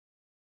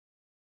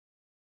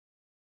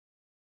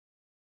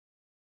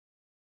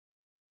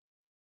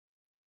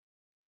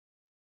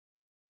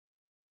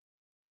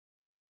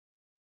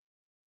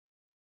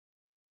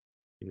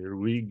Here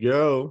we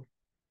go.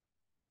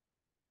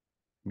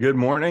 Good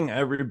morning,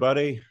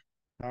 everybody.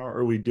 How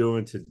are we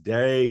doing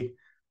today?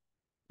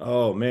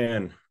 Oh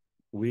man,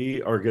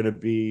 we are going to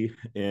be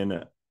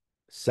in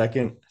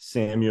Second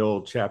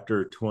Samuel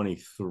chapter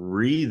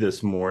 23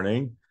 this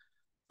morning.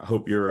 I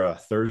hope your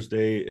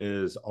Thursday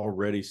is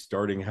already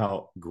starting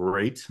out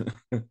great.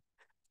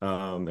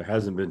 There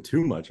hasn't been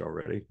too much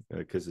already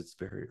because it's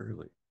very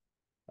early.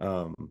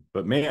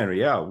 But man,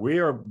 yeah, we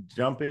are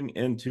jumping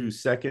into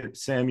Second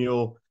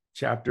Samuel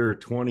chapter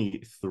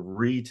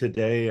 23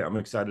 today. I'm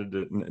excited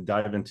to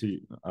dive into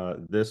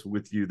this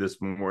with you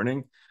this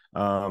morning.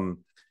 Um,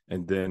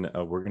 and then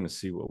we're going to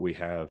see what we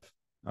have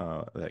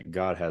that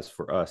God has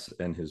for us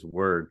and his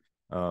word.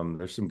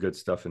 There's some good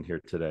stuff in here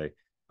today.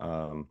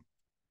 Um,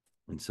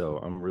 and so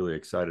I'm really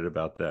excited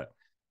about that.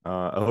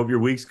 I hope your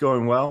week's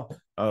going well.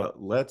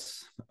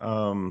 Let's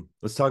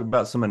talk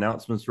about some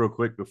announcements real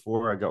quick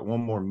before I got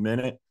one more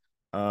minute.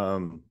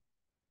 Um,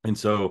 and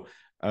so,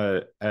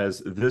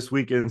 as this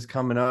weekend's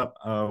coming up,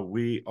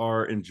 we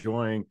are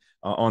enjoying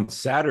on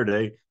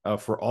Saturday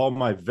for all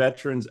my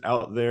veterans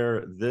out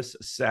there. This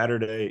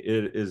Saturday,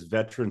 it is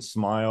Veteran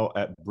Smile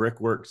at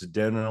Brickworks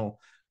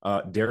Dental.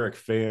 Derek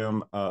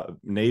Pham,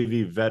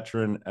 Navy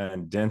veteran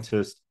and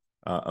dentist,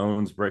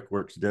 owns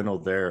Brickworks Dental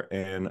there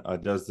and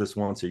does this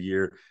once a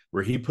year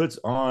where he puts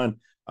on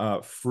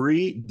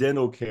free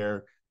dental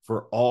care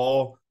for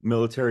all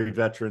military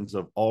veterans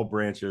of all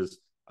branches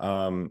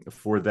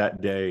for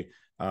that day.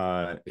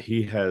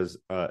 He has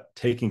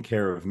taken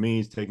care of me.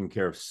 He's taken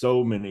care of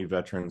so many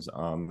veterans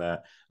on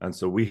that. And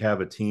so we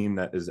have a team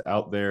that is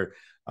out there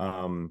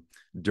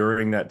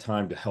during that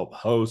time to help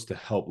host, to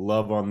help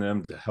love on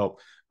them, to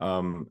help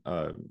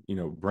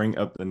bring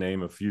up the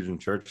name of Fusion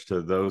Church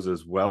to those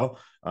as well,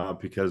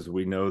 because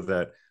we know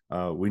that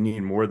we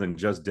need more than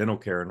just dental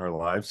care in our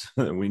lives.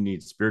 We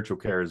need spiritual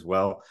care as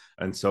well.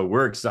 And so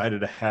we're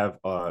excited to have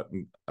a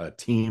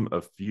team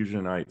of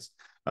Fusionites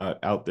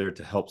out there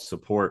to help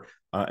support.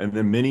 And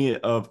then many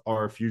of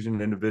our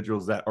Fusion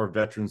individuals that are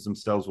veterans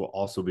themselves will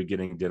also be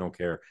getting dental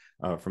care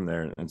from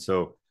there. And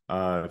so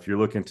if you're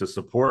looking to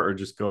support or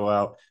just go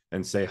out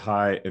and say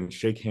hi and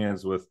shake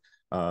hands with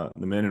the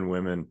men and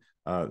women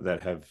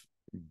that have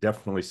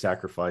definitely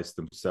sacrificed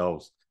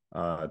themselves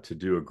to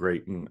do a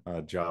great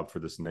job for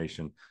this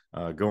nation.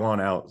 Go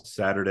on out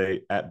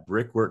Saturday at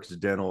Brickworks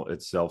Dental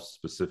itself,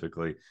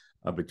 specifically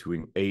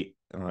between 8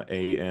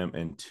 a.m.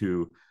 and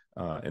 2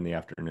 in the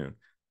afternoon.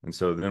 And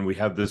so then we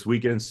have this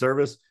weekend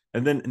service.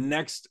 And then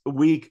next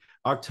week,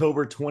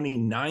 October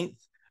 29th,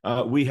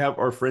 we have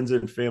our friends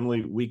and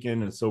family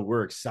weekend. And so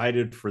we're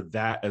excited for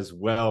that as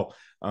well.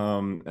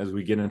 As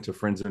we get into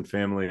friends and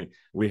family,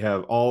 we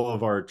have all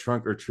of our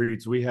trunk or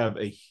treats. We have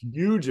a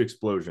huge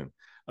explosion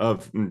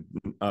of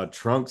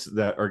trunks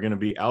that are going to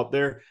be out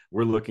there.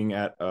 We're looking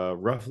at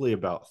roughly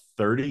about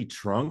 30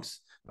 trunks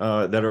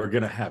that are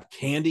going to have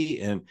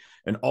candy and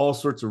all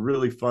sorts of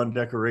really fun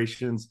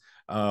decorations.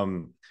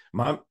 I'm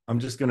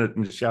just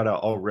going to shout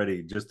out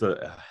already just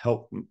to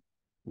help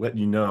let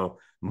you know,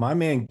 my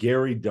man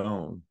Gary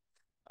Doan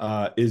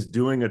is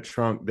doing a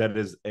trunk that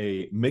is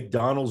a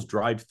McDonald's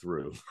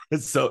drive-through.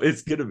 So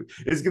it's gonna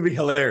be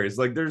hilarious.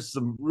 Like there's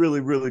some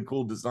really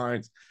cool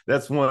designs.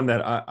 That's one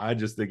that I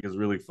just think is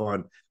really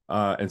fun.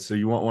 And so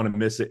you won't want to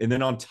miss it. And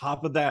then on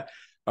top of that,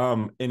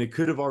 and it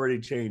could have already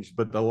changed,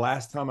 but the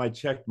last time I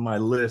checked my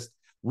list,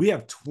 we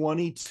have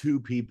 22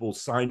 people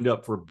signed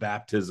up for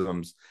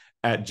baptisms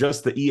at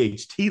just the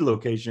EHT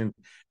location.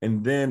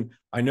 And then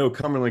I know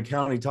Cumberland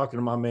County, talking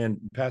to my man,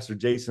 Pastor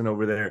Jason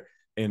over there,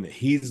 and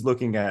he's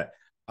looking at,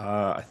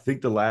 I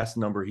think the last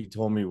number he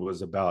told me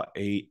was about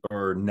 8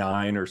 or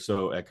 9 or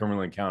so at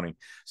Cumberland County.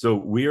 So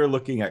we are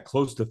looking at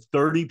close to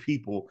 30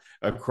 people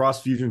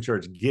across Fusion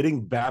Church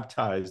getting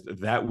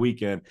baptized that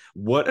weekend.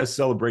 What a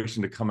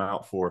celebration to come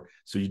out for.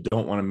 So you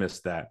don't want to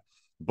miss that.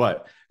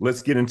 But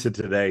let's get into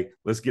today.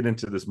 Let's get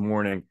into this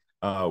morning.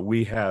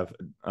 We have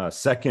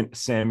 2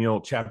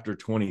 Samuel chapter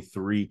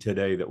 23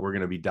 today that we're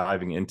going to be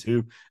diving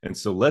into. And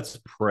so let's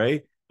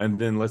pray and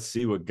then let's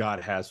see what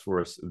God has for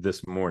us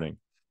this morning.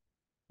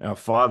 Now,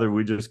 Father,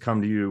 we just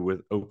come to you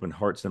with open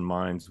hearts and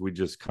minds. We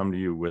just come to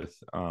you with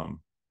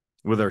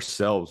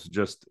ourselves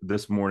just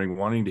this morning,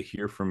 wanting to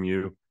hear from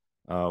you,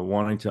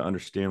 wanting to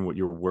understand what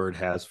your word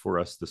has for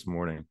us this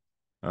morning.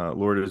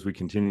 Lord, as we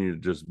continue to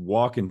just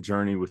walk and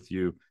journey with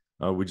you,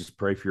 we just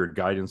pray for your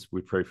guidance.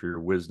 We pray for your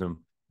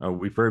wisdom.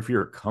 We pray for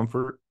your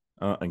comfort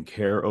and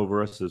care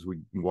over us as we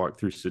walk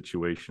through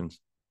situations.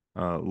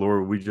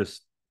 Lord, we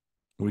just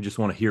want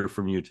to hear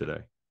from you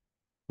today.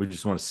 We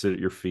just want to sit at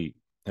your feet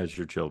as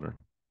your children.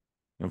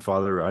 And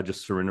Father, I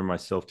just surrender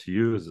myself to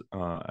you as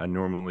I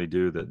normally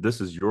do, that this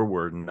is your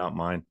word and not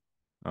mine.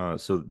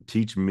 So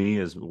teach me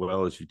as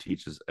well as you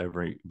teach us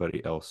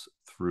everybody else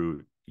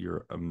through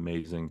your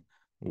amazing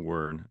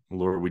word.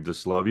 Lord, we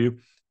just love you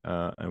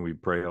and we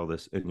pray all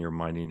this in your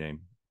mighty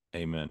name.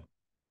 Amen.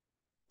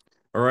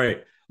 All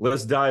right,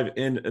 let's dive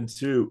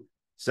into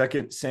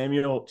Second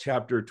Samuel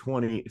chapter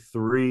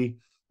 23.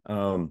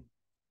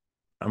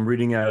 I'm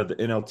reading out of the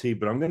NLT,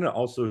 but I'm going to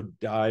also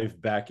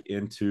dive back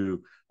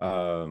into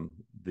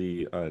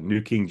the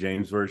New King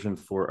James Version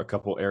for a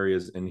couple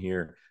areas in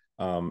here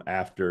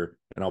after,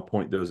 and I'll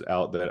point those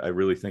out that I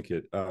really think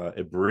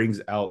it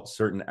brings out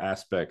certain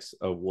aspects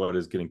of what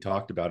is getting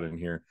talked about in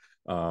here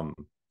um,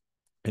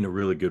 in a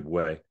really good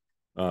way.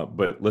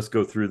 But let's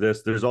go through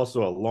this. There's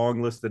also a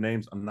long list of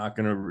names. I'm not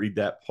going to read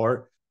that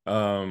part,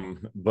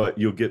 but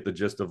you'll get the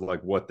gist of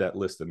like what that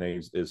list of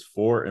names is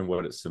for and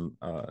what it's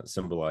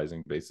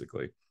symbolizing,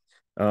 basically.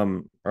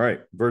 All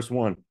right, verse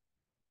 1.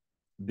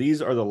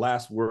 These are the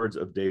last words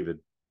of David.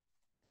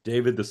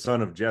 David, the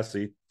son of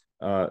Jesse,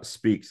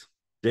 speaks.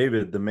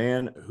 David, the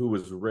man who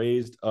was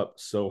raised up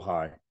so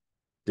high.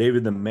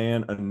 David, the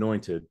man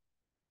anointed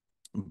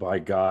by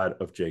God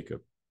of Jacob.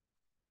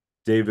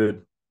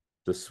 David,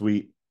 the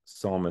sweet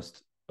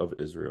psalmist of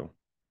Israel.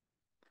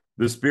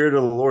 The Spirit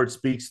of the Lord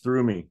speaks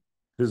through me.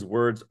 His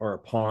words are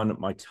upon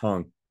my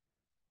tongue.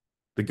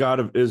 The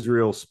God of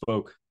Israel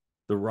spoke.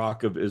 The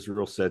rock of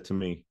Israel said to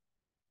me,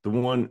 the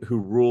one who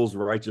rules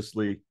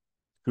righteously,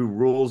 who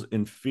rules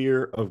in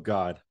fear of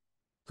God,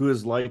 who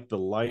is like the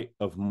light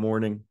of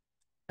morning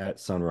at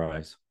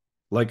sunrise,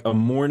 like a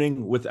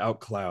morning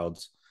without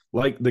clouds,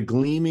 like the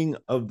gleaming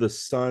of the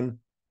sun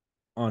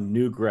on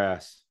new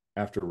grass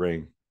after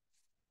rain.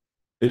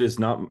 It is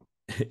not,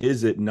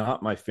 is it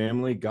not my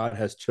family God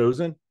has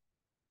chosen?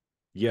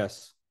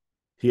 Yes,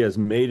 he has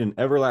made an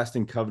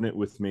everlasting covenant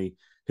with me.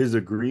 His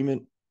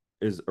agreement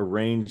is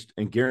arranged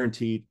and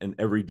guaranteed in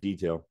every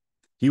detail.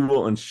 He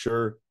will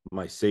ensure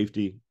my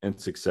safety and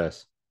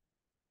success.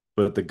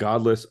 But the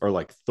godless are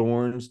like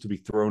thorns to be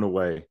thrown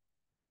away,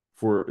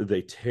 for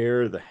they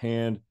tear the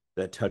hand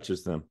that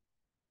touches them.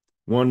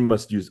 One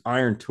must use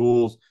iron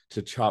tools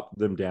to chop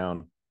them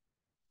down.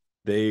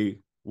 They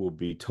will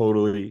be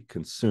totally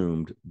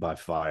consumed by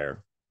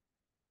fire.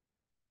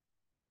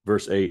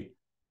 Verse 8.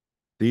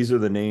 These are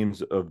the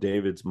names of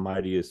David's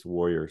mightiest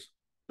warriors.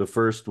 The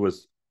first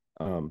was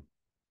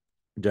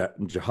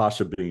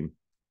Jehoshabeam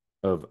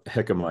of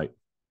Hechamite,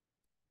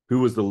 who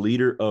was the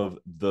leader of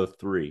the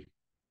three.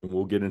 And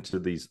we'll get into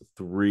these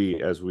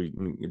three as we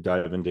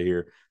dive into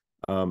here.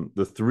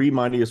 The three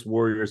mightiest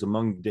warriors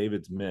among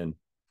David's men.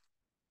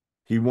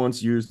 He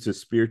once used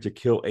his spear to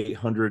kill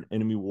 800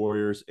 enemy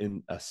warriors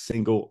in a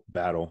single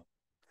battle.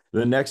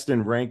 The next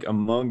in rank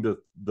among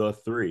the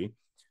three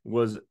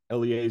was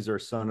Eleazar,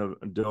 son of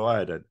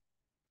Doad,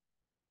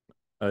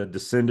 a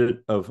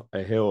descendant of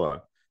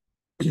Ahoah.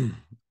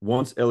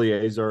 Once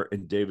Eleazar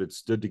and David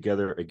stood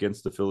together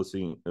against the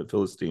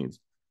Philistines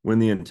when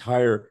the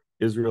entire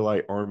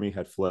Israelite army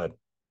had fled.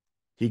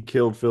 He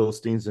killed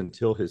Philistines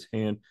until his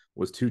hand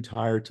was too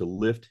tired to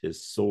lift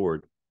his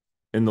sword.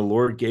 And the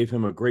Lord gave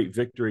him a great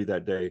victory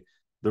that day.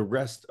 The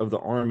rest of the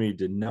army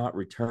did not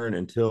return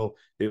until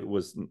it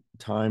was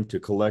time to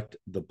collect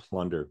the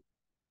plunder.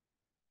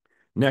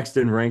 Next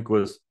in rank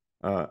was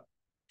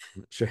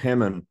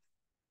Shehaman,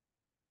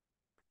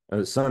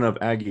 son of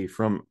Agi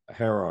from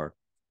Harar.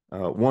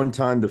 One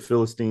time the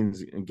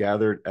Philistines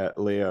gathered at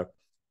Leah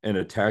and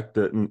attacked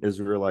the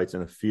Israelites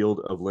in a field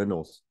of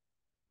lentils.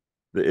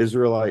 The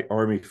Israelite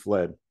army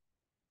fled,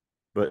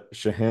 but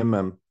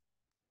Shehaman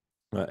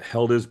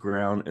held his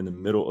ground in the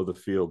middle of the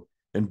field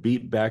and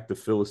beat back the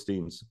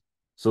Philistines.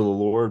 So the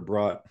Lord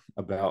brought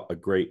about a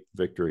great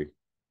victory.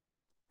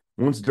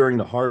 Once during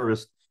the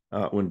harvest,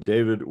 when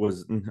David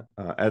was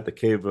at the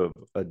cave of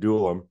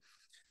Adullam,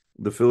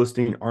 the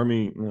Philistine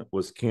army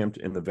was camped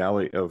in the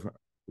valley of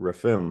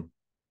Rephaim.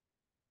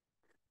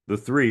 The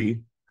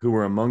three, who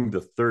were among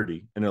the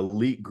 30, an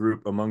elite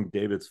group among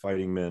David's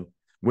fighting men,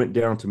 went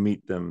down to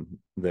meet them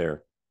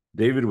there.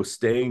 David was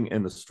staying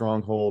in the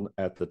stronghold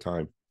at the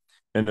time,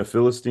 and a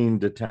Philistine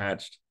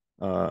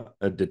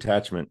a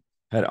detachment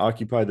had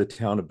occupied the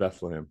town of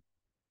Bethlehem.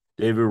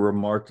 David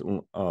remarked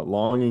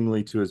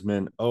longingly to his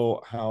men,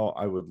 "Oh, how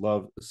I would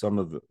love some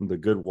of the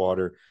good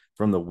water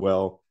from the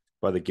well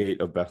by the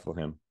gate of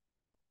Bethlehem."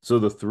 So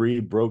the three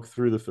broke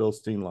through the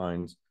Philistine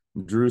lines,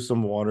 drew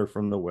some water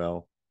from the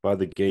well by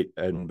the gate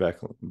in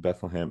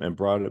Bethlehem, and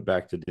brought it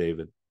back to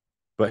David.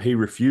 But he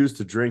refused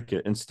to drink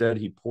it. Instead,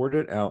 he poured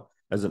it out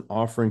as an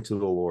offering to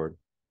the Lord.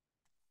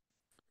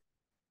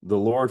 "The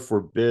Lord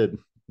forbid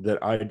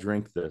that I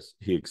drink this,"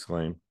 he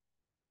exclaimed.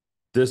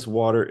 "This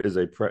water is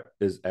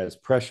as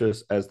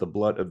precious as the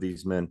blood of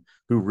these men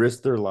who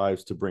risked their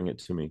lives to bring it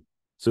to me."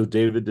 So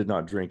David did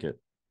not drink it.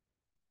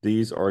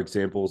 These are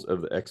examples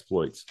of the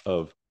exploits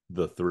of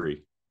the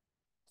three.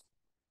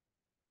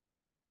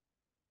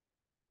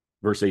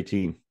 Verse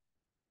 18.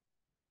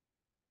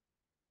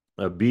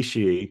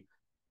 Abishai,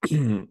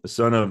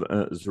 son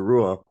of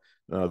Zeruiah,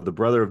 the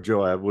brother of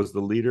Joab, was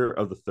the leader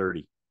of the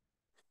 30.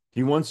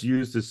 He once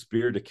used his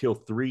spear to kill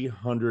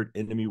 300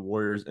 enemy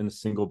warriors in a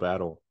single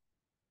battle.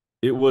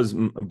 It was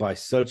by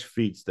such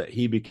feats that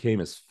he became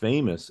as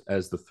famous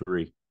as the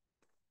three.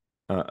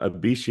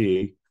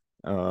 Abishai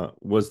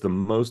was the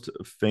most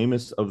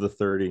famous of the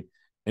 30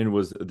 and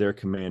was their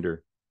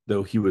commander,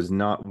 though he was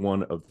not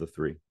one of the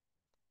three.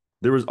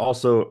 There was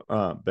also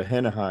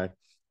Behenahai,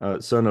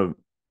 son of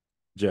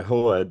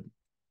Jehoad,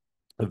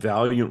 a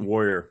valiant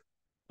warrior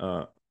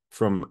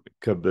from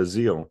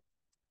Kabazeel.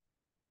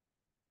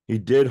 He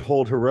did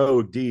hold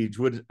heroic deeds,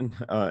 which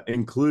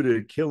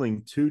included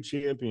killing 2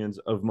 champions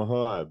of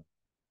Moab.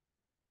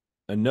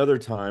 Another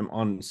time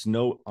on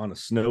a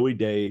snowy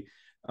day,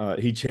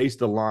 he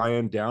chased a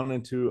lion down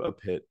into a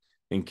pit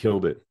and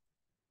killed it.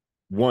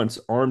 Once,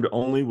 armed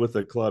only with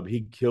a club,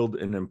 he killed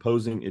an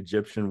imposing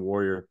Egyptian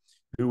warrior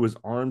who was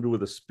armed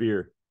with a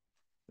spear.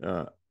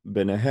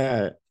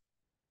 Ben-Hadad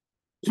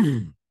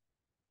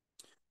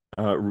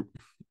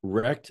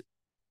wrecked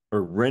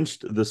or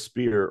wrenched the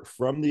spear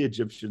from the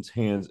Egyptian's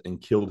hands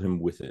and killed him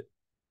with it.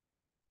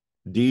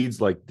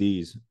 Deeds like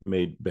these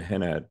made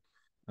Ben-Hadad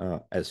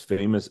as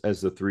famous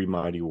as the 3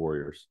 mighty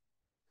warriors.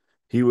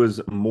 He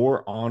was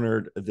more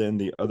honored than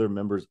the other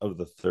members of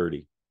the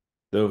 30,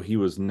 though he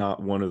was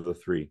not one of the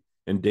 3.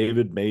 And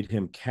David made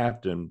him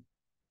captain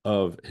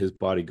of his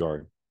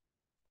bodyguard.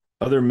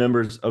 Other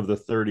members of the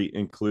 30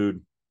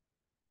 include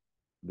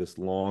this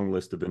long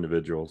list of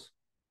individuals.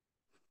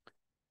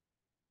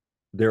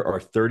 There are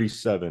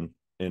 37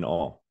 in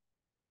all.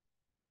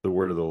 The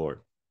word of the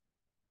Lord.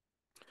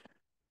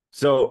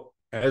 So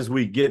as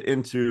we get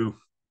into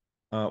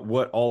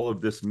what all of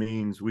this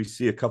means, we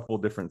see a couple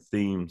of different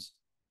themes.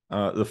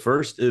 The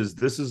first is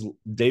this is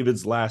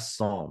David's last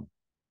psalm.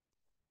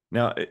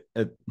 Now,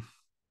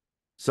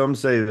 some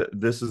say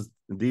that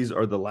these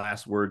are the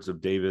last words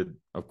of David.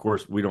 Of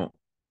course, we don't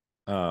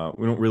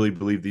really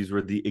believe these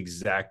were the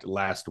exact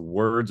last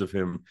words of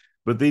him,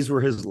 but these were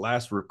his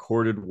last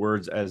recorded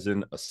words, as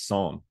in a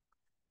psalm.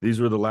 These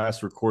were the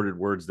last recorded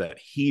words that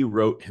he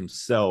wrote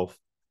himself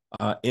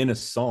in a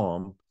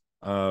psalm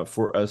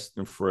for us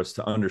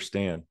to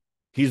understand.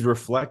 He's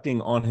reflecting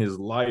on his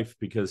life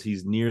because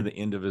he's near the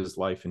end of his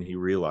life and he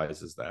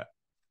realizes that.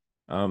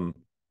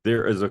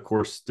 There is, of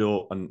course,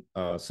 still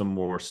some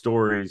more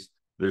stories.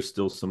 There's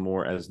still some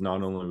more as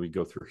not only we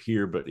go through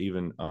here, but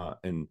even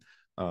in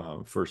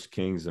First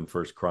Kings and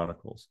First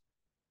Chronicles.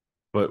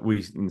 But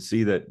we can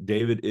see that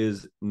David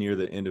is near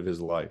the end of his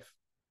life.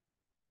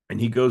 And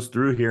he goes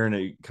through here and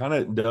he kind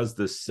of does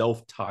this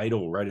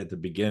self-title right at the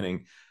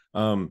beginning.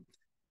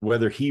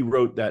 Whether he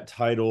wrote that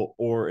title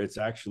or it's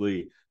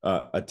actually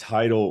a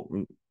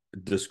title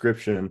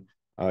description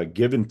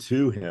given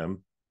to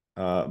him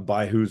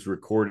by who's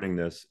recording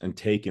this and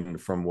taken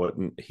from what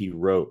he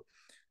wrote.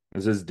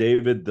 It says,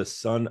 David, the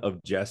son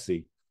of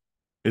Jesse.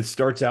 It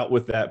starts out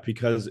with that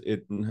because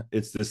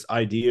it's this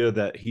idea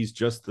that he's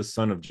just the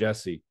son of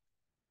Jesse.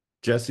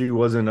 Jesse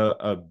wasn't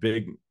a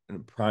big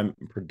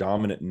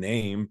predominant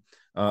name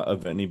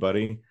of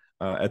anybody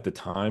at the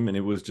time, and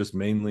it was just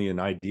mainly an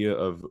idea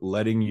of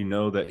letting you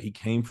know that he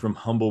came from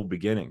humble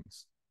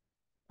beginnings.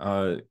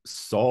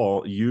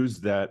 Saul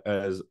used that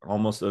as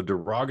almost a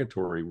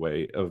derogatory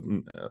way of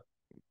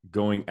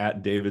going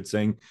at David,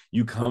 saying,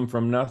 you come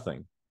from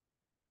nothing.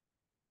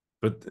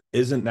 But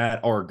isn't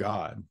that our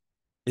God?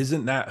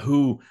 Isn't that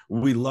who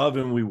we love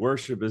and we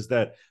worship? Is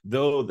that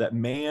though that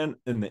man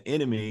and the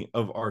enemy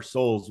of our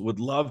souls would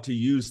love to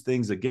use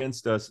things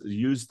against us,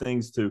 use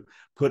things to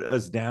put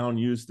us down,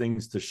 use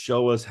things to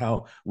show us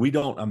how we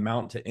don't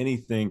amount to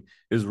anything,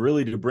 is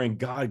really to bring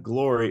God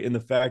glory in the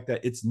fact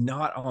that it's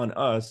not on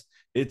us.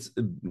 It's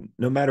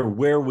no matter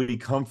where we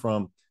come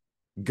from,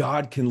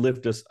 God can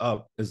lift us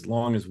up as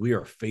long as we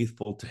are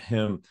faithful to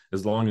him,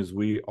 as long as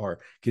we are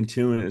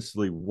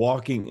continuously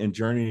walking and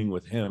journeying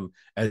with him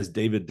as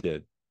David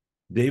did.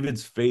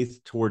 David's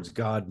faith towards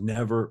God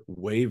never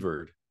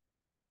wavered.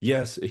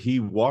 Yes, he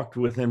walked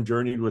with him,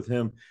 journeyed with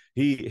him.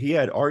 He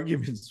had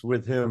arguments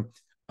with him.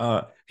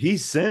 He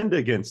sinned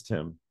against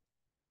him.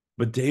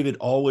 But David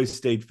always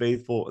stayed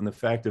faithful in the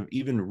fact of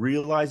even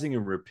realizing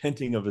and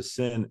repenting of his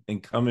sin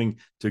and coming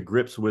to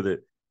grips with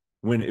it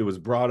when it was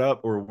brought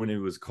up or when it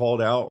was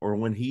called out or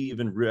when he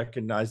even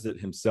recognized it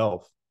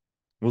himself.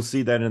 We'll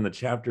see that in the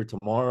chapter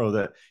tomorrow,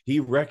 that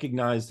he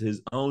recognized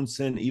his own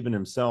sin, even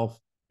himself,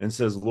 and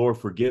says, Lord,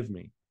 forgive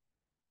me.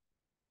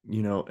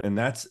 And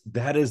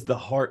that is the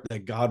heart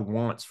that God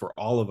wants for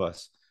all of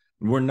us.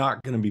 We're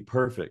not going to be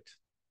perfect,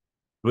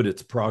 but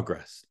it's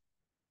progress.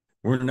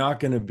 We're not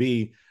going to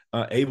be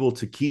able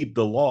to keep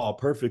the law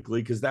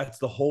perfectly, because that's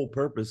the whole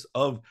purpose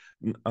of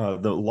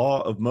the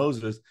law of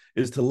Moses,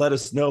 is to let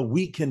us know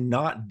we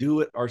cannot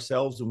do it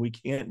ourselves and we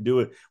can't do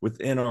it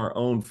within our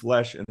own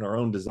flesh and our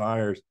own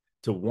desires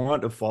to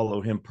want to follow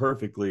him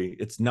perfectly.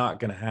 It's not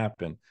going to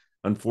happen.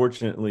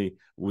 Unfortunately,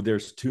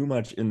 there's too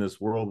much in this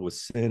world with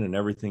sin and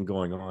everything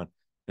going on.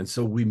 And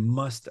so we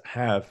must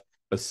have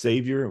a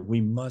savior.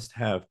 We must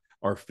have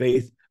our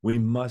faith. We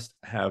must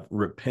have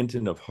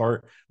repentant of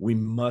heart. We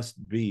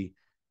must be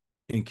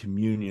in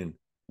communion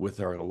with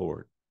our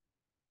Lord.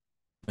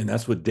 And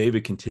that's what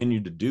David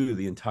continued to do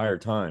the entire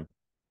time.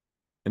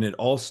 And it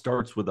all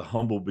starts with a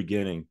humble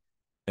beginning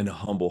and a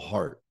humble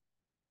heart.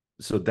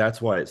 So that's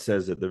why it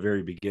says at the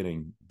very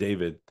beginning,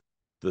 David,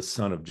 the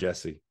son of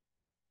Jesse.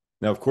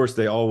 Now, of course,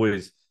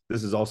 this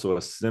is also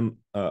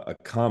a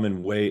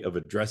common way of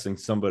addressing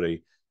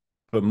somebody.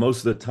 But most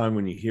of the time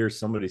when you hear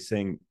somebody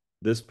saying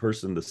this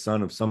person, the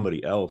son of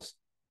somebody else,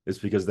 it's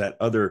because that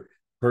other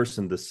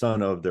person, the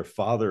son of their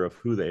father, of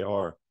who they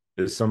are,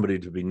 is somebody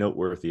to be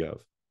noteworthy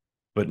of,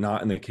 but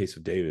not in the case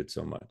of David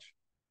so much.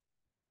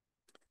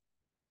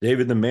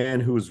 David, the man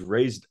who was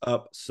raised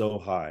up so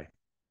high.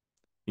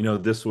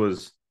 This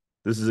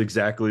is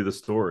exactly the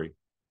story.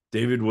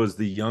 David was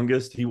the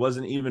youngest. He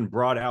wasn't even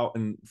brought out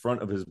in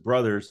front of his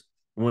brothers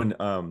when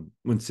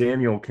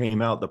Samuel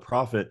came out, the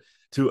prophet,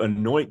 to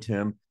anoint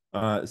him.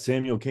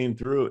 Samuel came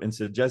through and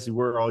said, Jesse,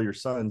 where are all your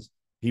sons?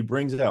 He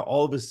brings out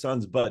all of his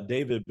sons but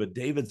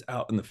David's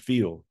out in the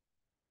field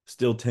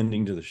still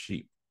tending to the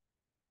sheep.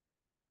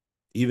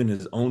 Even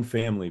his own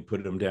family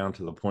put him down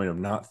to the point of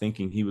not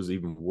thinking he was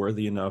even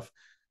worthy enough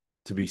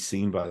to be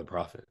seen by the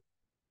prophet.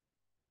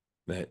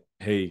 That,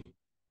 hey,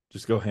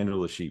 just go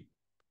handle the sheep.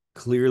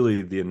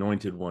 Clearly, the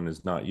anointed one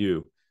is not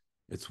you.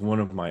 It's one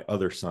of my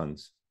other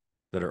sons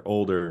that are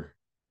older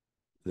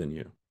than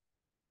you.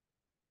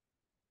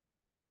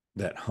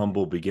 That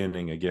humble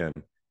beginning again.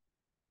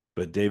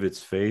 But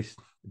David's faith,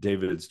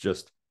 David's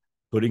just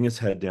putting his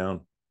head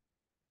down,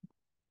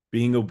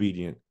 being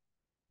obedient,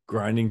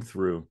 grinding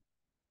through,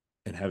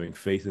 and having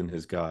faith in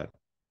his God,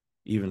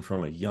 even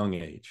from a young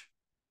age.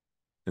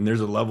 And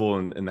there's a level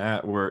in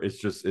that where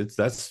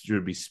that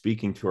should be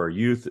speaking to our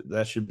youth.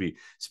 That should be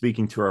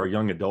speaking to our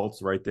young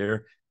adults right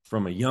there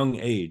from a young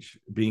age,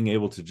 being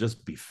able to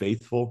just be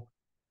faithful,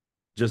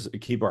 just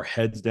keep our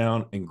heads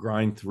down and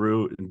grind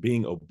through and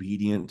being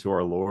obedient to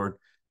our Lord,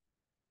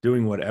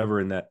 doing whatever.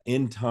 In that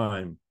in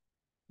time,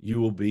 you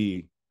will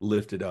be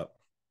lifted up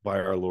by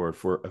our Lord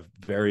for a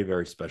very,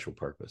 very special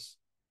purpose.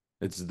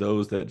 It's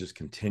those that just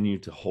continue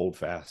to hold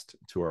fast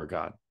to our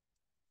God.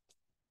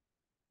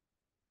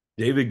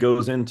 David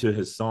goes into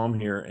his psalm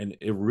here, and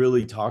it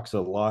really talks a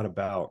lot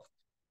about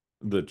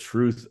the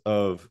truth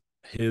of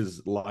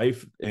his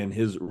life and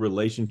his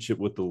relationship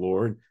with the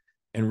Lord,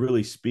 and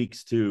really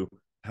speaks to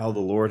how the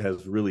Lord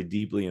has really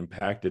deeply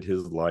impacted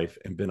his life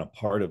and been a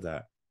part of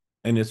that.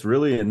 And it's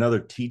really another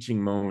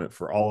teaching moment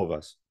for all of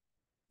us.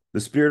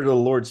 The Spirit of the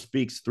Lord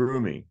speaks through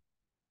me.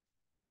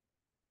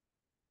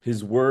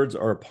 His words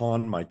are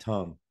upon my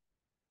tongue.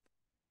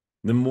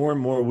 The more and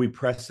more we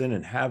press in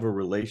and have a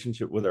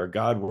relationship with our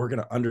God, we're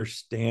going to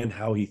understand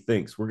how he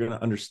thinks. We're going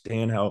to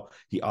understand how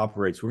he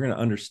operates. We're going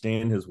to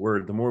understand his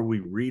word. The more we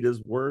read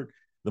his word,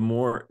 the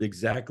more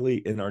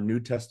exactly in our New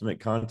Testament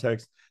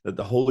context that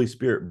the Holy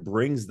Spirit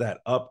brings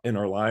that up in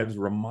our lives,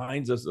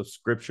 reminds us of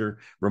scripture,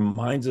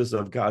 reminds us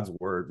of God's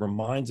word,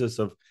 reminds us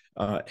of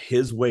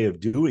his way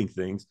of doing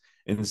things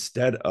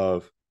instead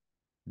of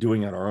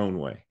doing it our own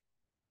way.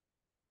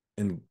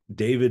 And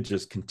David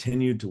just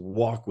continued to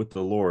walk with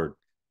the Lord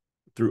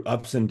through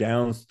ups and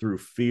downs, through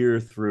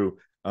fear, through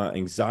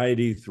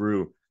anxiety,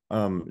 through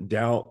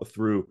doubt,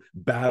 through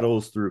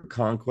battles, through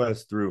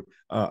conquest, through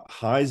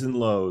highs and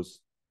lows.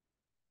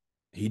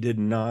 He did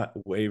not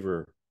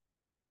waver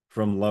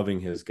from loving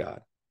his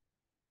God,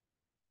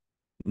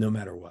 no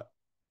matter what,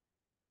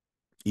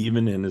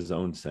 even in his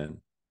own sin.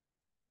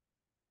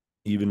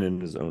 Even in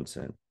his own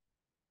sin.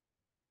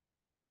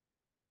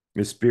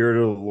 The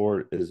Spirit of the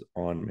Lord is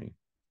on me.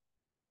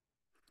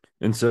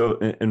 And so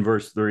in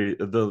verse 3,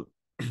 the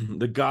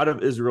God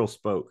of Israel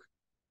spoke.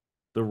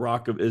 The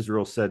rock of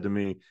Israel said to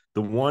me,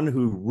 the one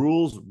who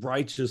rules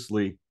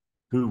righteously,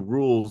 who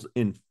rules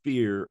in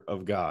fear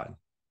of God.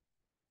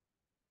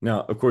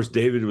 Now, of course,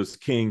 David was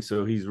king,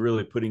 so he's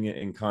really putting it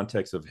in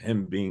context of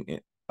him being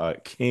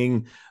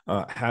king,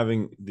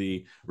 having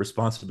the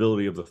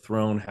responsibility of the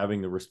throne,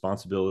 having the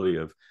responsibility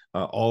of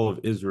all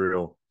of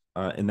Israel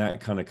in that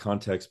kind of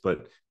context.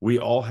 But we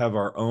all have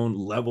our own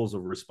levels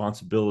of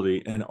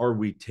responsibility. And are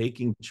we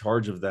taking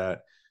charge of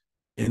that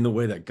in the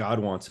way that God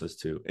wants us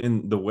to,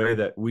 in the way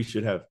that we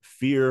should have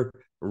fear,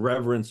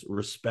 reverence,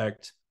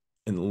 respect,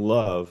 and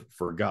love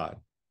for God?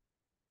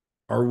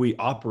 Are we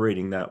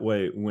operating that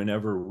way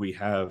whenever we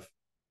have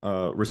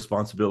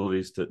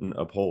responsibilities to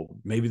uphold?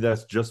 Maybe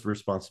that's just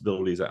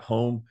responsibilities at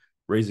home,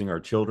 raising our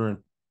children,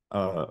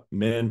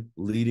 men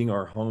leading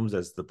our homes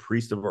as the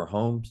priest of our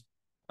homes,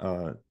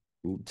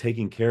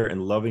 taking care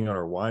and loving on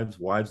our wives,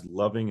 wives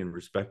loving and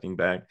respecting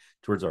back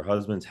towards our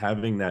husbands,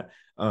 having that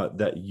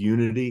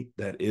unity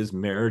that is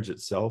marriage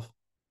itself,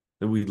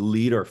 that we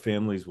lead our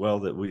families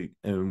well,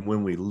 and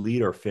when we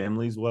lead our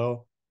families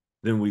well,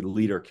 then we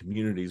lead our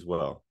communities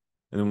well.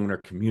 And then when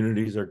our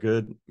communities are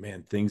good,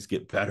 man, things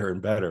get better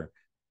and better.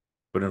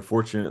 But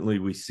unfortunately,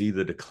 we see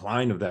the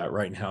decline of that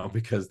right now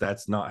because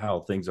that's not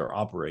how things are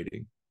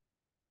operating.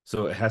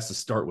 So it has to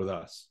start with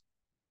us.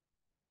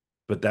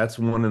 But that's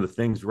one of the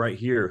things right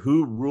here.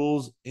 Who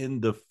rules in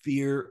the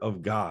fear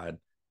of God?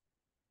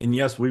 And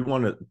yes, we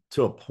want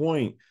to a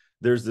point,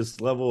 there's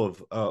this level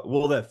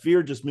of, that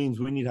fear just means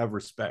we need to have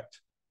respect.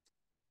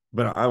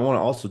 But I want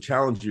to also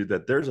challenge you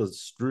that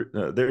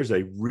there's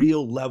a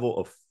real level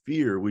of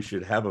fear we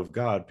should have of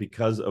God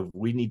because of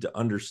we need to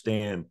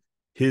understand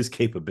his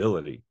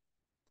capability.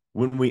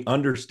 When we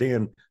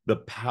understand the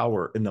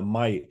power and the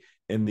might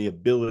and the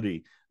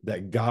ability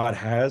that God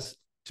has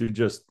to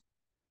just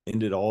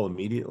end it all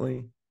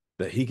immediately,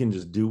 that he can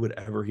just do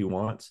whatever he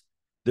wants,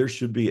 there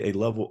should be a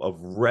level of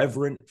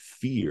reverent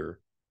fear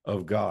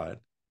of God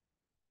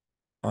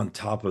on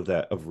top of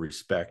that, of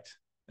respect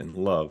and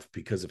love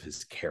because of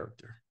his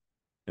character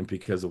and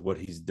because of what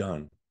he's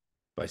done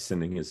by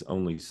sending his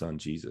only son,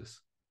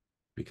 Jesus,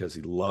 because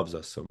he loves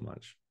us so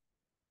much.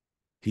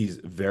 He's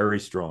very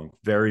strong,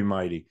 very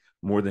mighty,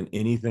 more than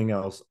anything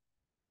else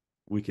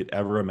we could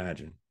ever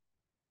imagine.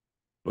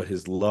 But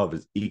his love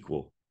is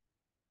equal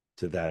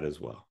to that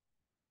as well.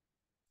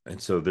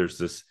 And so there's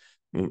this,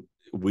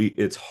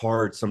 it's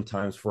hard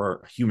sometimes for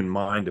our human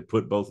mind to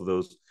put both of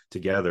those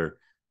together,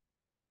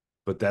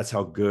 but that's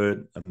how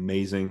good,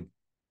 amazing,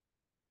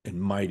 and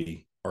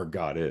mighty our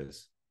God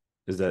is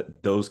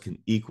that those can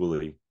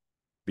equally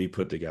be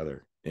put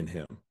together in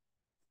him.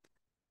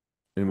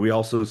 And we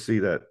also see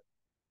that,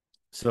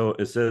 so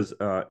it says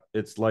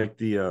it's like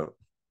the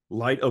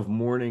light of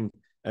morning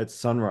at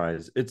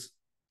sunrise. It's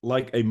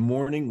like a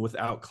morning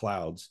without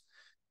clouds.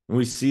 And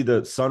we see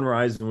the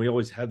sunrise, and we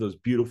always have those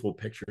beautiful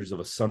pictures of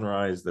a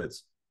sunrise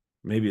that's,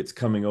 maybe it's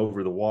coming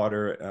over the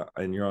water,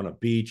 and you're on a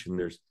beach and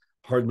there's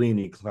hardly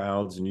any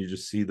clouds, and you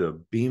just see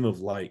the beam of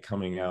light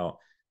coming out.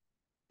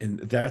 And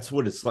that's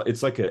what it's like.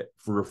 It's like a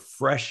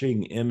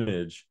refreshing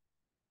image.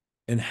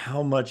 And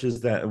how much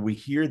is that? We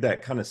hear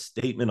that kind of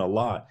statement a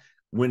lot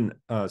when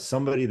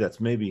somebody that's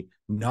maybe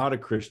not a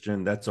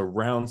Christian, that's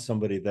around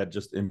somebody that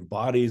just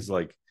embodies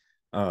like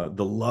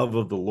the love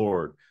of the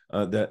Lord,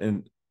 that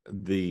and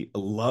the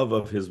love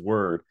of his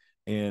word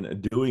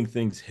and doing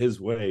things his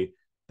way,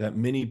 that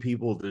many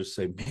people just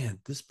say, man,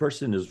 this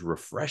person is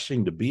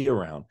refreshing to be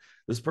around.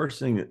 This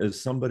person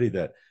is somebody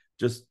that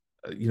just,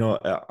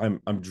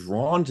 I'm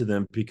drawn to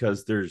them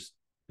because there's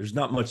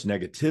not much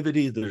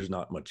negativity, there's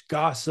not much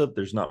gossip,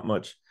 there's not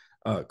much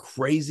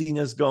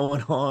craziness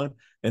going on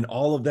and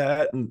all of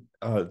that. And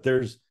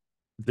there's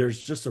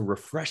just a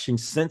refreshing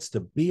sense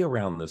to be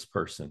around this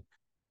person.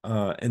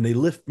 And they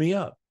lift me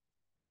up,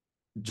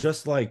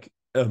 just like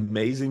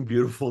amazing,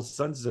 beautiful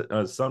sunset,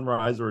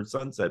 sunrise or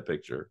sunset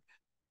picture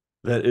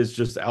that is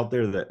just out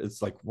there, that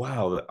it's like,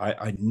 wow,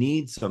 I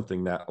need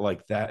something that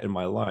like that in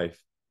my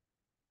life.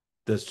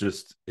 That's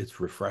just, it's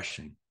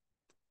refreshing.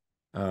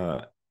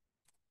 Uh,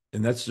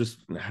 and that's just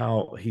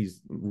how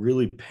he's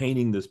really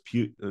painting this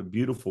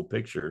beautiful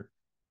picture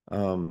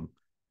um,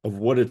 of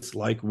what it's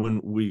like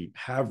when we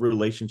have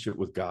relationship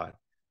with God,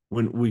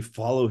 when we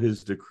follow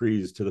his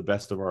decrees to the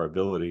best of our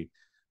ability,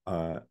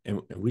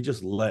 and we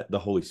just let the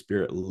Holy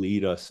Spirit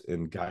lead us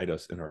and guide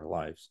us in our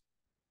lives.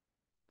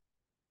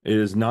 It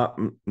is not,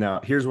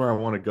 now here's where I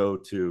want to go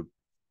to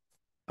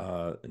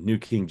New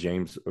King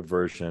James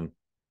Version.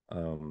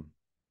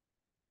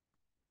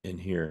 In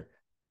here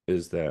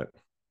is that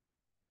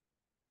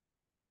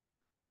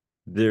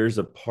there's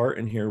a part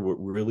in here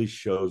what really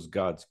shows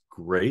God's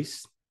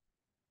grace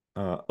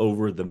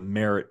over the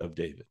merit of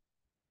David.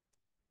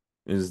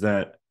 Is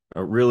that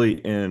really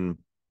in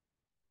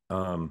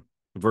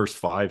verse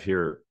 5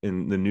 here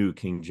in the New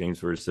King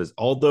James, where it says,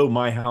 although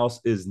my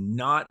house is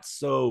not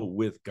so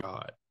with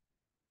God,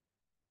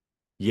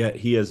 yet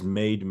he has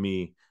made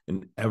me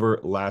an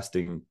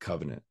everlasting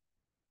covenant,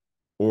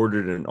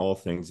 ordered in all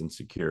things and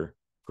secure,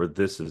 for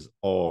this is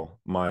all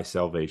my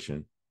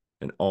salvation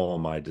and all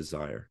my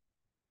desire.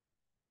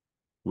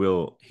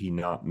 Will he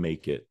not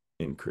make it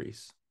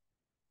increase?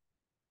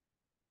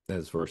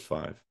 That's verse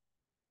 5.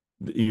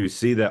 You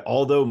see that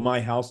although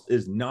my house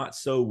is not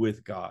so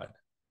with God,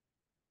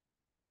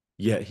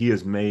 yet he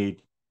has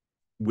made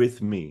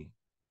with me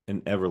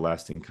an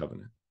everlasting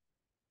covenant.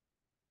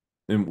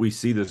 And we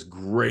see this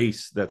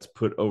grace that's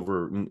put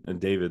over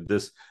David,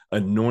 this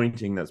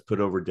anointing that's put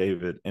over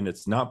David, and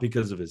it's not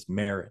because of his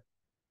merit.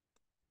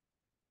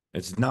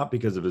 It's not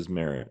because of his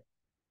merit.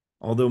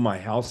 Although my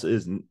house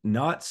is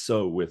not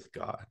so with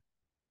God,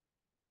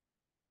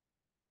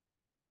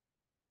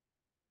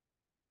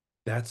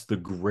 that's the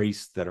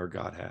grace that our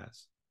God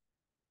has.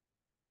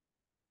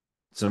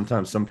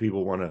 Sometimes some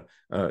people want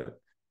to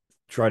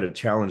try to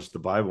challenge the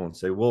Bible and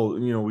say, well,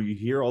 we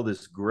hear all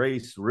this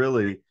grace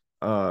really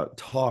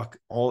talk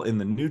all in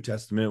the New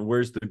Testament.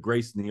 Where's the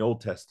grace in the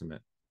Old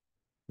Testament?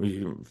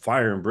 We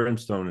fire and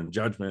brimstone and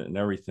judgment and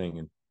everything.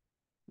 And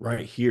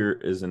right here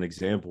is an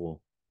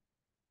example.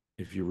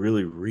 If you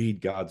really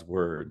read God's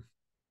word,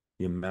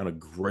 the amount of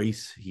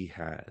grace he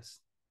has,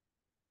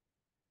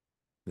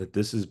 that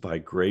this is by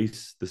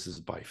grace, this is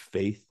by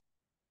faith,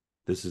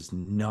 this is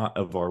not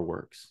of our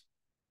works,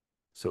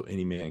 so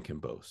any man can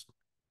boast,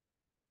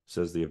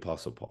 says the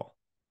Apostle Paul.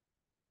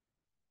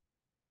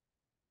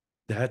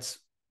 That's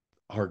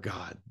our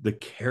God. The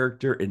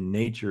character and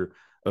nature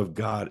of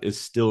God is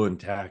still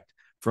intact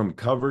from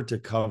cover to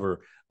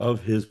cover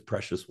of his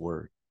precious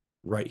word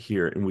right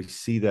here. And we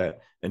see that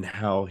in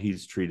how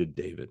he's treated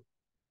David.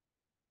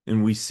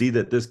 And we see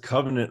that this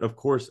covenant, of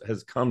course,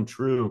 has come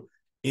true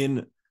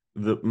in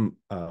the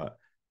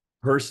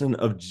person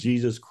of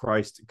Jesus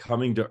Christ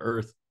coming to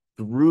earth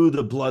through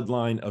the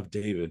bloodline of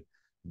David,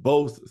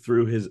 both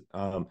through his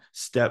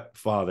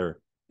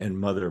stepfather and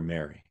mother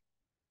Mary.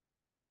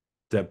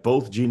 That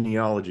both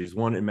genealogies,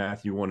 one in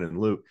Matthew, one in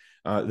Luke,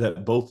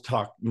 that both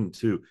talk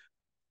to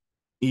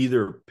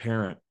either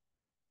parent,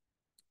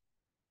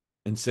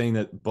 and saying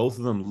that both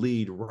of them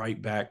lead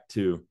right back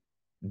to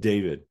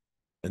David,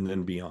 and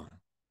then beyond,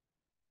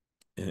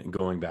 and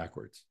going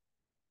backwards.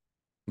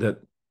 That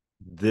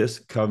this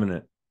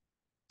covenant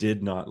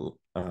did not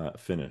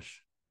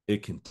finish.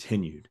 It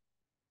continued.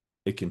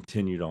 It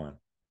continued on.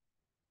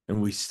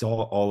 And we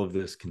saw all of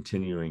this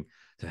continuing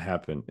to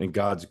happen. And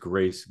God's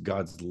grace,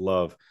 God's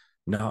love,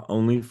 not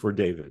only for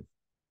David,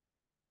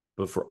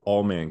 but for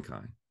all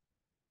mankind,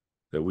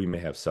 that we may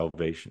have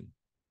salvation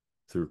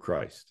through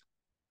Christ.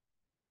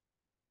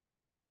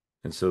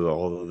 And so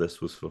all of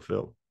this was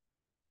fulfilled.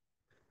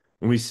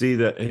 And we see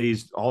that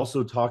he's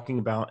also talking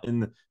about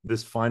in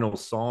this final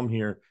psalm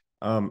here,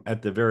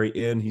 at the very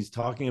end, he's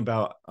talking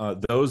about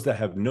those that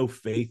have no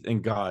faith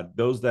in God,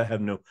 those that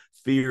have no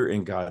fear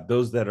in God,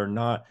 those that are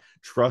not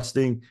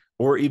trusting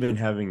or even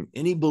having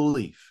any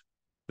belief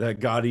that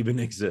God even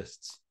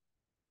exists.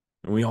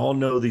 And we all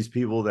know these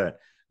people that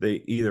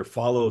they either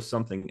follow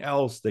something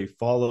else, they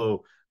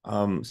follow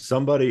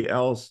somebody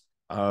else,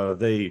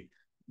 they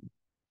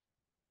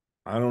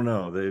I don't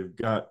know, they've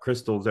got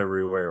crystals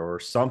everywhere or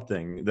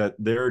something, that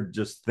they're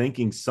just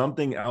thinking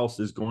something else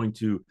is going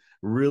to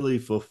really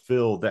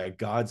fulfill that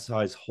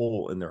God-sized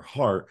hole in their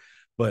heart.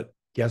 But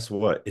guess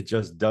what? It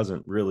just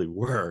doesn't really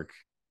work.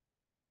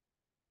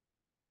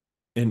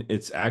 And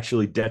it's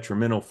actually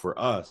detrimental for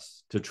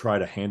us to try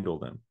to handle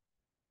them.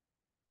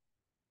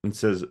 And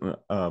says,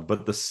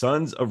 but the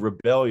sons of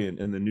rebellion,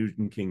 in the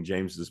New King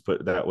James is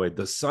put that way,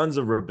 the sons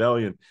of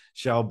rebellion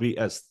shall be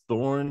as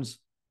thorns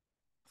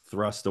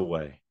thrust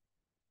away,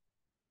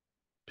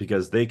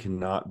 because they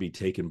cannot be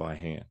taken by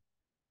hand.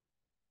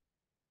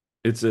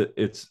 It's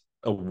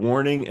a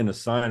warning and a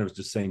sign of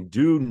just saying,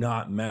 do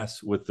not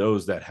mess with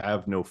those that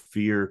have no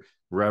fear,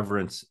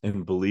 reverence,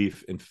 and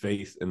belief and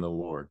faith in the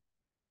Lord.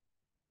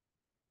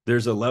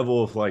 There's a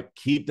level of like,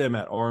 keep them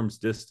at arm's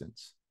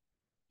distance.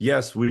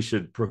 Yes, we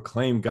should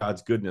proclaim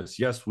God's goodness.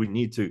 Yes, we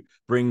need to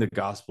bring the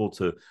gospel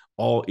to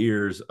all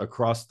ears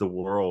across the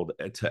world,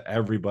 to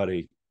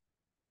everybody.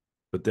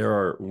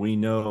 But we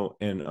know,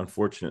 and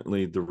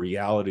unfortunately, the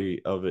reality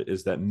of it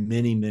is that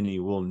many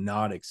will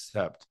not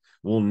accept,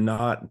 will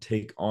not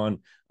take on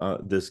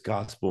this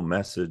gospel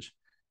message,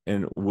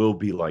 and will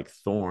be like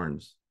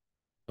thorns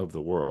of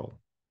the world.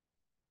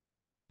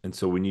 And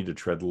so we need to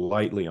tread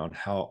lightly on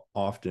how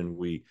often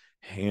we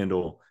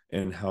handle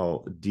and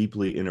how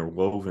deeply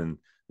interwoven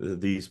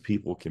these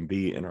people can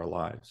be in our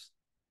lives,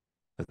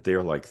 that they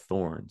are like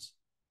thorns.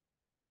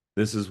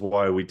 This is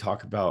why we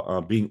talk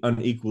about being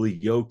unequally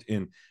yoked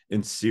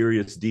in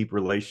serious, deep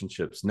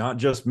relationships, not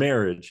just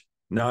marriage,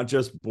 not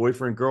just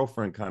boyfriend,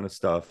 girlfriend kind of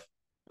stuff,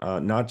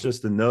 not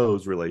just in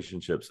those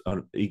relationships,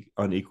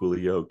 unequally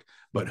yoked,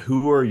 but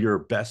who are your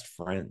best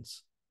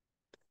friends?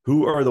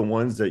 Who are the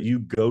ones that you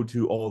go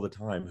to all the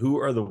time? Who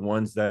are the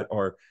ones that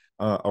are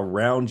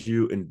around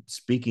you and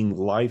speaking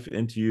life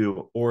into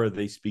you, or are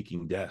they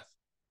speaking death?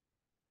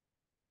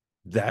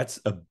 That's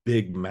a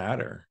big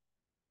matter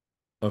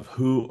of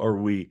who are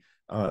we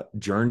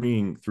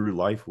journeying through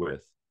life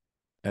with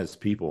as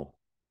people.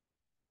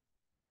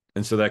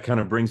 And so that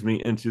kind of brings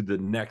me into the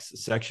next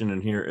section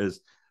in here is,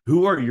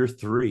 who are your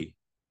three?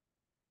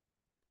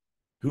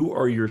 Who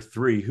are your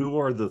three? Who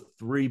are the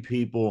three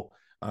people?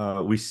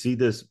 We see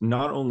this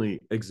not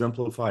only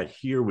exemplified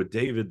here with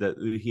David, that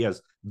he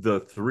has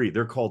the three.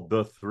 They're called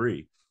the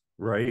three,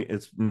 right?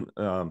 It's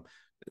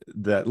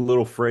that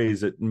little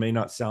phrase. It may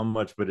not sound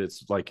much, but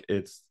it's like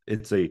it's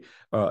a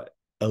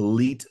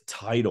elite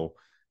title.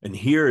 And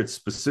here it's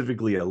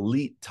specifically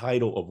elite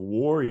title of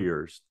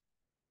warriors.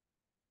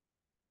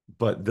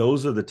 But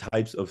those are the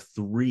types of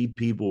three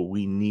people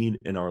we need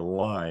in our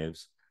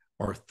lives,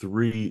 are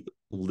three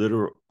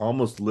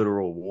almost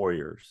literal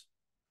warriors.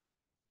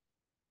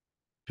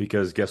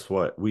 Because guess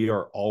what? We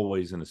are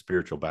always in a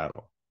spiritual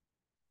battle.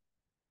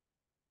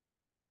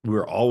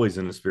 We're always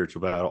in a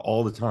spiritual battle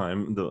all the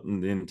time. The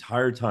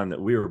entire time that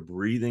we are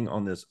breathing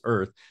on this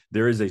earth,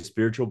 there is a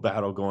spiritual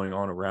battle going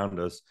on around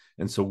us.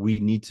 And so we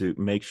need to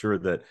make sure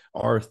that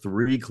our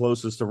three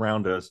closest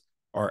around us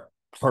are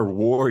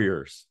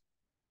warriors.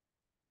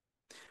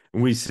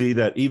 And we see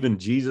that even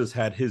Jesus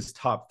had his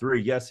top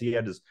three. Yes, he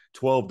had his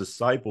 12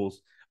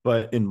 disciples,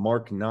 but in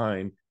Mark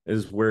 9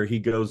 is where he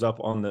goes up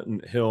on the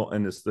hill,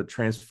 and it's the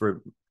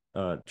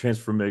I can't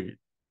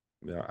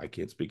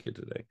speak it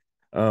today.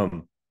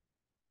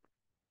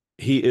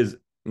 He is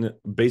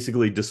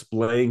basically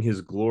displaying his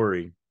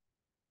glory,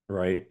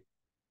 right,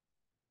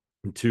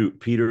 to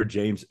Peter,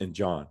 James, and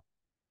John.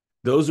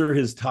 Those are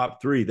his top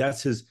three.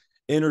 That's his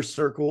inner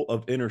circle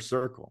of inner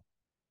circle.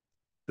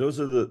 Those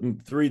are the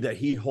three that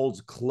he holds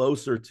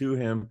closer to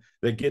him,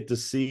 that get to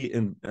see,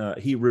 and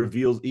he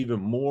reveals even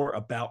more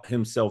about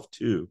himself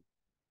to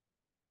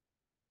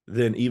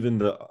than even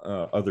the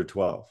other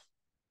 12.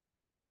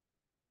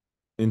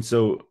 And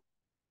so,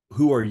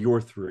 who are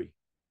your three?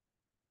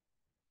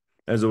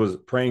 As I was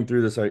praying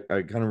through this, I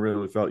kind of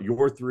really felt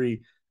your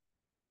three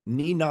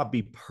need not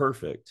be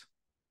perfect,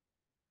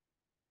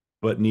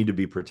 but need to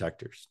be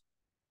protectors.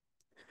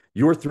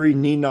 Your three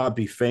need not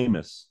be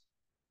famous,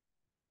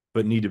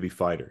 but need to be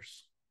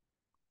fighters.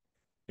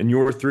 And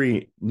your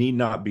three need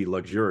not be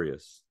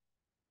luxurious,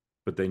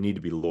 but they need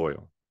to be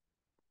loyal.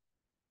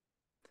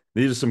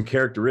 These are some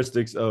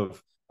characteristics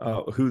of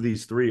who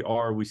these three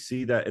are. We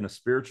see that in a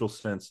spiritual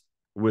sense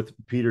with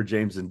Peter,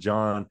 James, and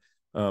John,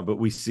 but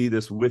we see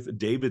this with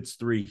David's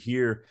three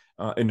here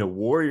in a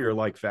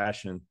warrior-like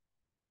fashion.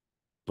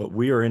 But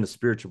we are in a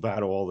spiritual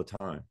battle all the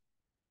time.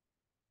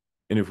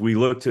 And if we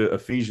look to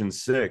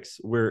Ephesians 6,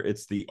 where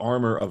it's the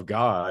armor of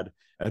God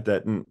at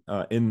that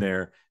in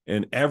there,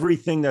 and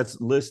everything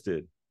that's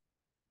listed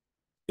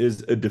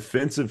is a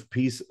defensive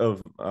piece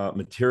of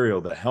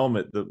material: the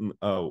helmet, the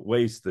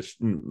waist,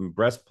 the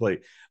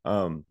breastplate,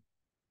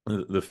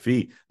 the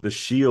feet, the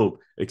shield,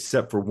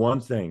 except for one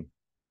thing,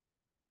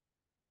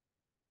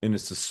 and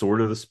it's the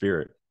sword of the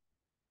Spirit,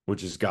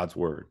 which is God's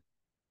word.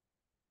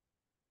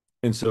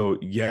 And so,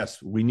 yes,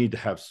 we need to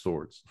have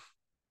swords.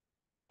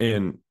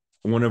 And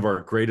one of our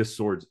greatest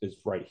swords is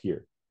right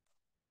here.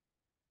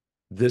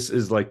 This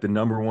is like the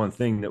number one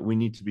thing that we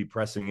need to be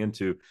pressing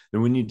into, that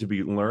we need to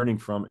be learning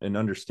from and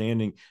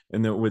understanding.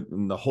 And that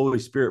when the Holy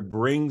Spirit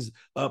brings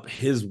up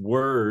his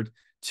word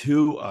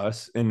to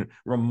us and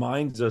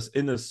reminds us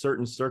in the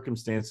certain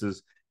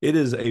circumstances, it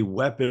is a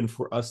weapon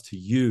for us to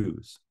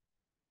use.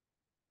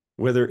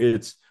 Whether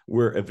it's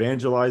we're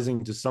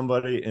evangelizing to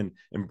somebody and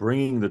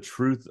bringing the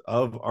truth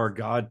of our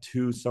God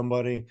to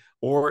somebody,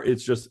 or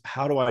it's just,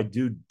 how do I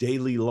do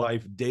daily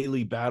life,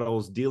 daily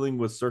battles, dealing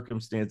with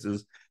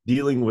circumstances,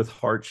 dealing with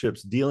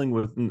hardships, dealing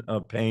with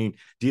pain,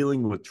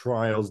 dealing with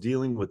trials,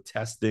 dealing with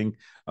testing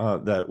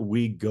that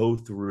we go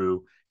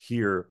through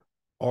here.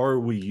 Are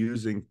we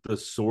using the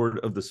sword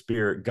of the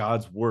Spirit,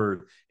 God's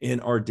word, in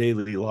our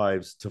daily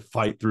lives to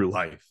fight through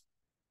life?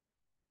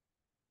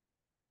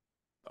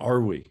 Are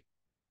we?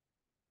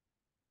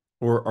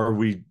 Or are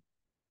we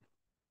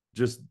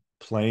just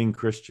playing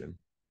Christian?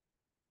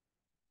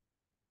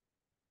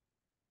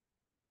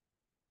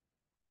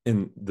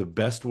 And the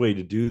best way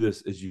to do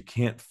this is you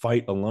can't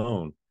fight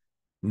alone.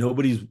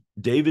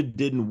 David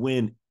didn't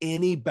win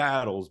any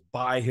battles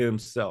by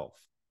himself.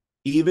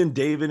 Even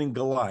David and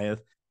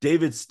Goliath,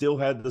 David still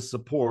had the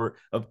support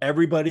of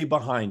everybody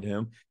behind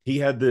him. He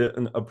had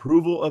the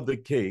approval of the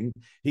king.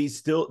 He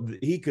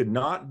could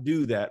not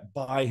do that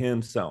by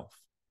himself.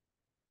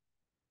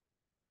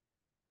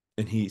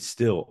 And he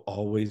still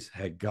always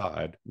had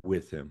God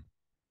with him.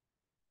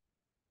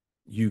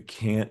 You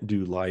can't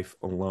do life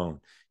alone.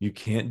 You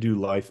can't do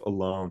life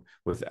alone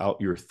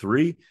without your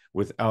three,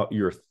 without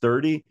your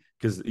 30,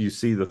 because you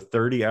see the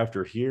 30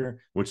 after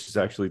here, which is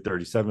actually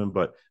 37,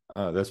 but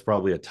that's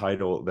probably a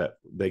title that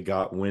they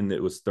got when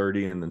it was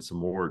 30, and then some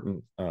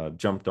more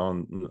jumped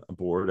on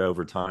board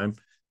over time.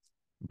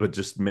 But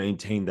just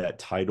maintain that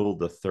title,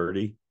 the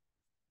 30.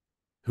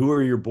 Who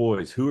are your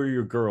boys? Who are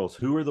your girls?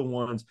 Who are the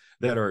ones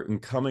that are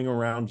coming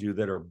around you,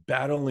 that are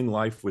battling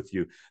life with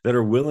you, that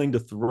are willing to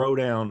throw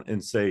down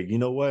and say, you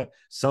know what?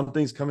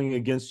 Something's coming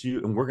against you,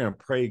 and we're going to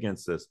pray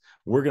against this.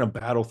 We're going to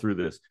battle through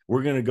this.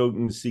 We're going to go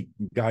and seek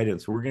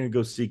guidance. We're going to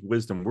go seek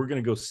wisdom. We're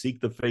going to go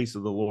seek the face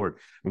of the Lord.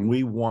 And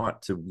we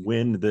want to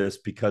win this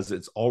because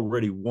it's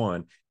already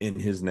won in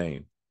his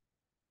name.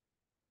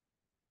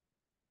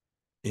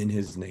 In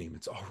his name,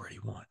 it's already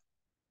won.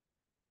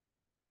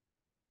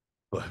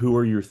 But who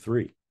are your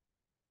three?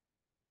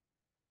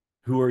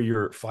 Who are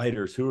your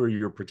fighters? Who are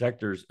your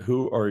protectors?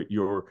 Who are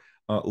your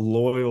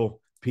loyal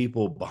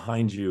people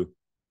behind you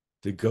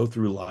to go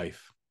through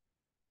life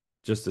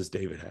just as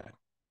David had?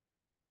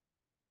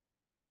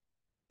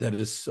 That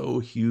is so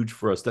huge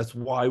for us. That's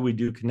why we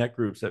do connect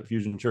groups at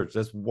Fusion Church.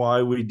 That's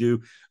why we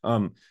do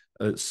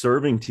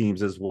serving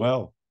teams as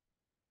well.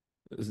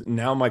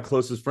 Now my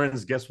closest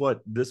friends, guess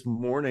what? This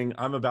morning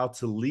I'm about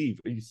to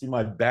leave. You see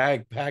my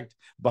bag packed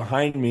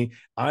behind me.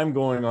 I'm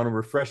going on a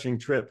refreshing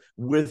trip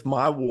with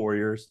my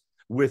warriors,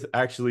 with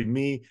actually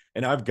me.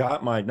 And I've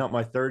got not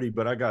my 30,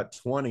 but I got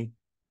 20.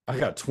 I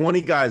got 20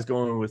 guys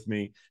going with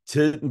me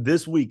to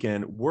this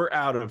weekend. We're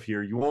out of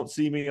here. You won't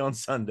see me on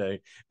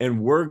Sunday.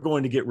 And we're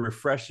going to get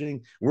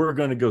refreshing. We're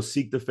going to go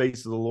seek the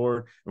face of the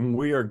Lord. And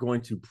we are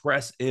going to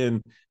press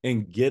in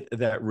and get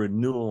that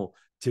renewal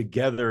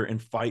together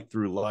and fight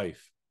through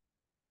life.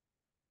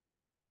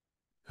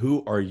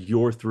 Who are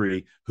your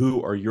three?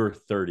 Who are your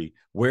 30?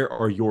 Where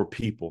are your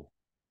people?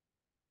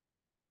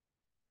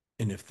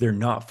 And if they're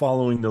not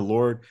following the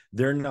Lord,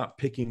 they're not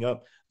picking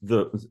up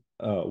the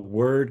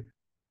word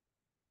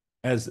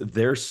as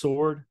their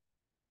sword,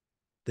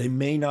 they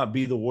may not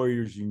be the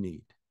warriors you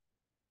need.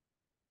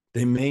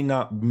 They may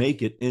not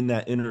make it in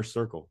that inner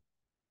circle.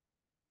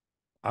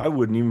 I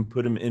wouldn't even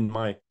put them in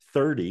my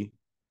 30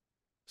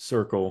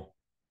 circle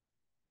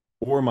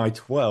or my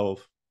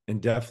 12,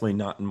 and definitely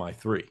not in my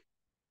 3.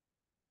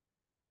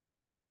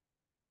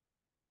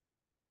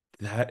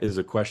 That is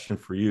a question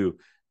for you.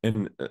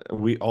 And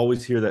we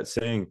always hear that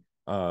saying,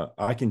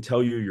 I can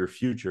tell you your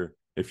future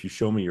if you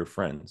show me your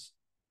friends.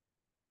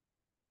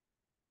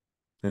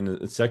 In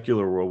the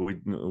secular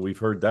world, we've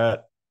heard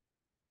that.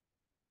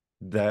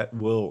 That's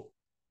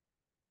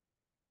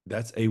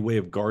a way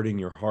of guarding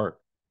your heart.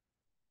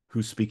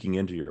 Who's speaking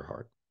into your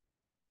heart?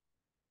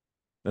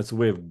 That's a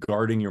way of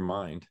guarding your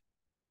mind.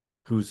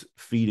 Who's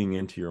feeding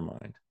into your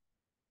mind?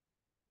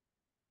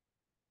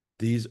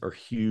 These are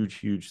huge,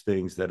 huge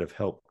things that have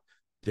helped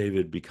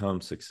David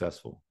become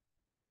successful.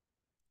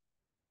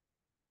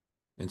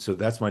 And so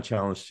that's my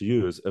challenge to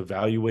you, is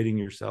evaluating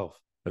yourself,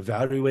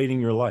 evaluating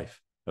your life,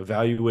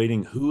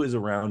 evaluating who is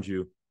around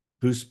you,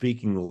 who's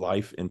speaking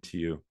life into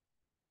you.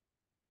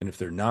 And if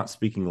they're not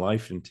speaking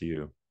life into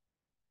you,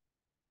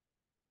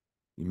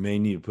 you may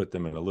need to put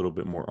them at a little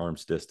bit more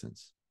arm's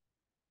distance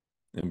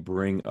and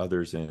bring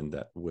others in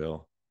that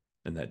will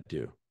and that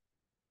do,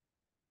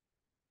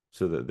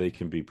 so that they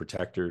can be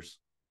protectors,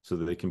 so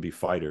that they can be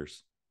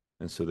fighters,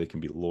 and so they can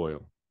be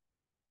loyal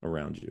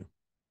around you.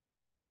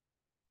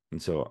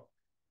 And so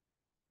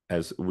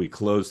as we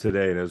close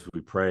today and as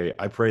we pray,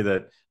 I pray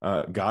that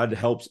God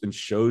helps and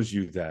shows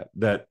you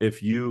that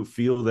if you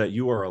feel that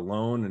you are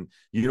alone and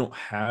you don't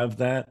have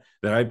that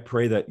I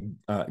pray that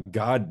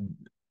God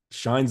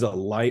shines a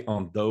light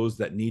on those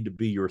that need to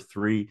be your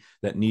 3,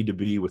 that need to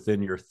be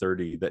within your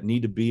 30, that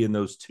need to be in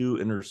those 2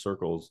 inner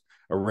circles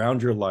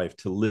around your life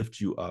to lift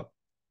you up.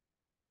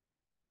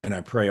 And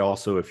I pray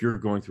also, if you're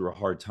going through a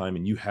hard time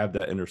and you have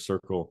that inner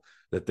circle,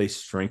 that they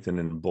strengthen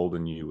and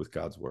embolden you with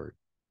God's word,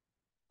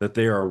 that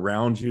they are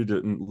around you to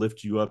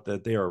lift you up,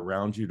 that they are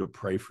around you to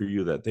pray for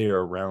you, that they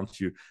are around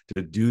you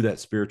to do that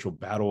spiritual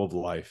battle of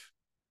life,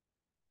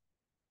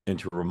 and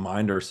to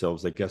remind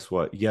ourselves that, guess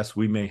what? Yes,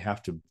 we may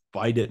have to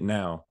fight it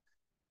now,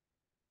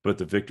 but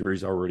the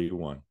victory's already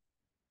won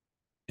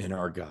in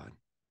our God,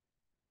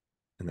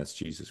 and that's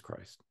Jesus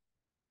Christ.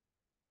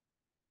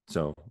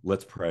 So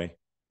let's pray,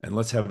 and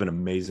let's have an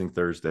amazing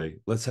Thursday.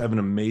 Let's have an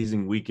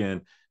amazing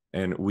weekend,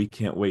 and we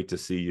can't wait to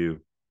see you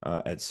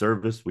at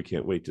service. We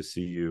can't wait to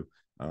see you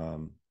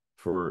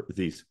for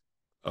these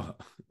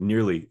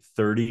nearly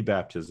 30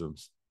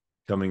 baptisms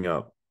coming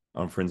up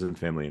on Friends and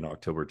Family on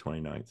October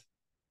 29th.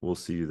 We'll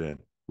see you then.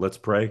 Let's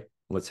pray.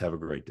 Let's have a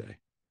great day.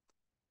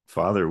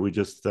 Father, we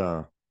just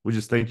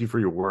thank you for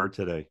your word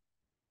today.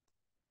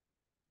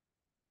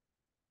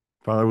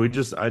 Father,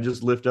 I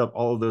just lift up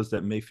all of those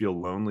that may feel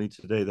lonely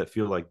today, that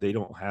feel like they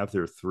don't have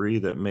their 3,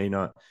 that may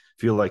not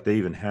feel like they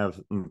even have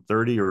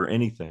 30 or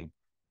anything,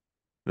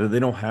 that they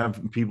don't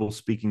have people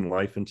speaking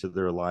life into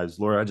their lives.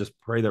 Lord, I just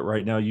pray that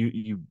right now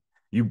you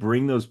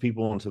bring those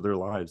people into their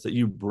lives, that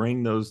you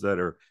bring those that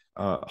are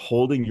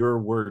holding your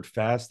word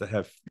fast, that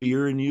have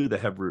fear in you, that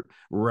have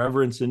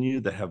reverence in you,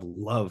 that have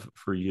love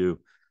for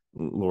you,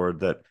 Lord,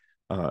 that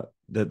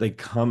they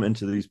come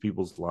into these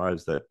people's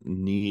lives that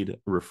need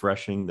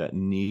refreshing, that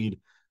need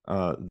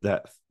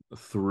that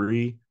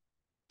 3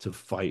 to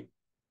fight,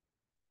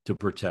 to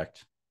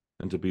protect,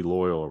 and to be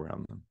loyal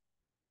around them.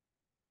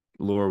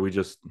 Lord, we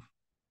just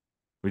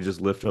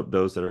lift up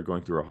those that are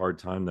going through a hard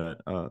time,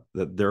 that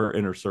their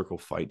inner circle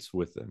fights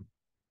with them,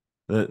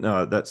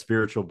 that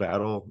spiritual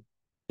battle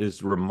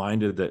is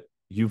reminded that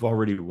you've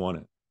already won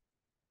it.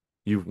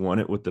 You've won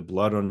it with the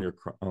blood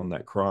on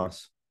that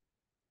cross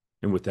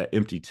and with that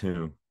empty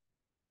tomb,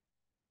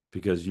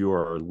 because you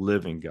are a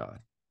living God.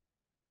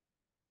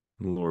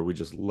 Lord, we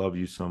just love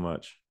you so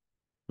much.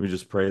 We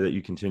just pray that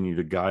you continue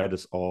to guide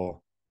us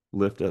all,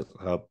 lift us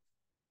up,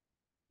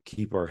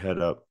 keep our head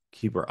up,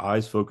 keep our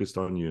eyes focused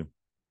on you.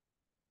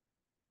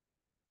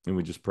 And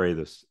we just pray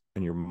this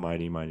in your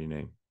mighty, mighty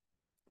name.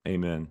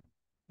 Amen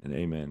and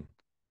amen.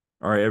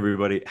 All right,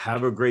 everybody,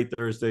 have a great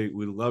Thursday.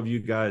 We love you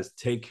guys.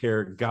 Take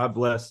care. God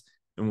bless,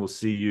 and we'll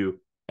see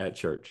you at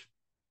church.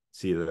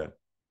 See you then.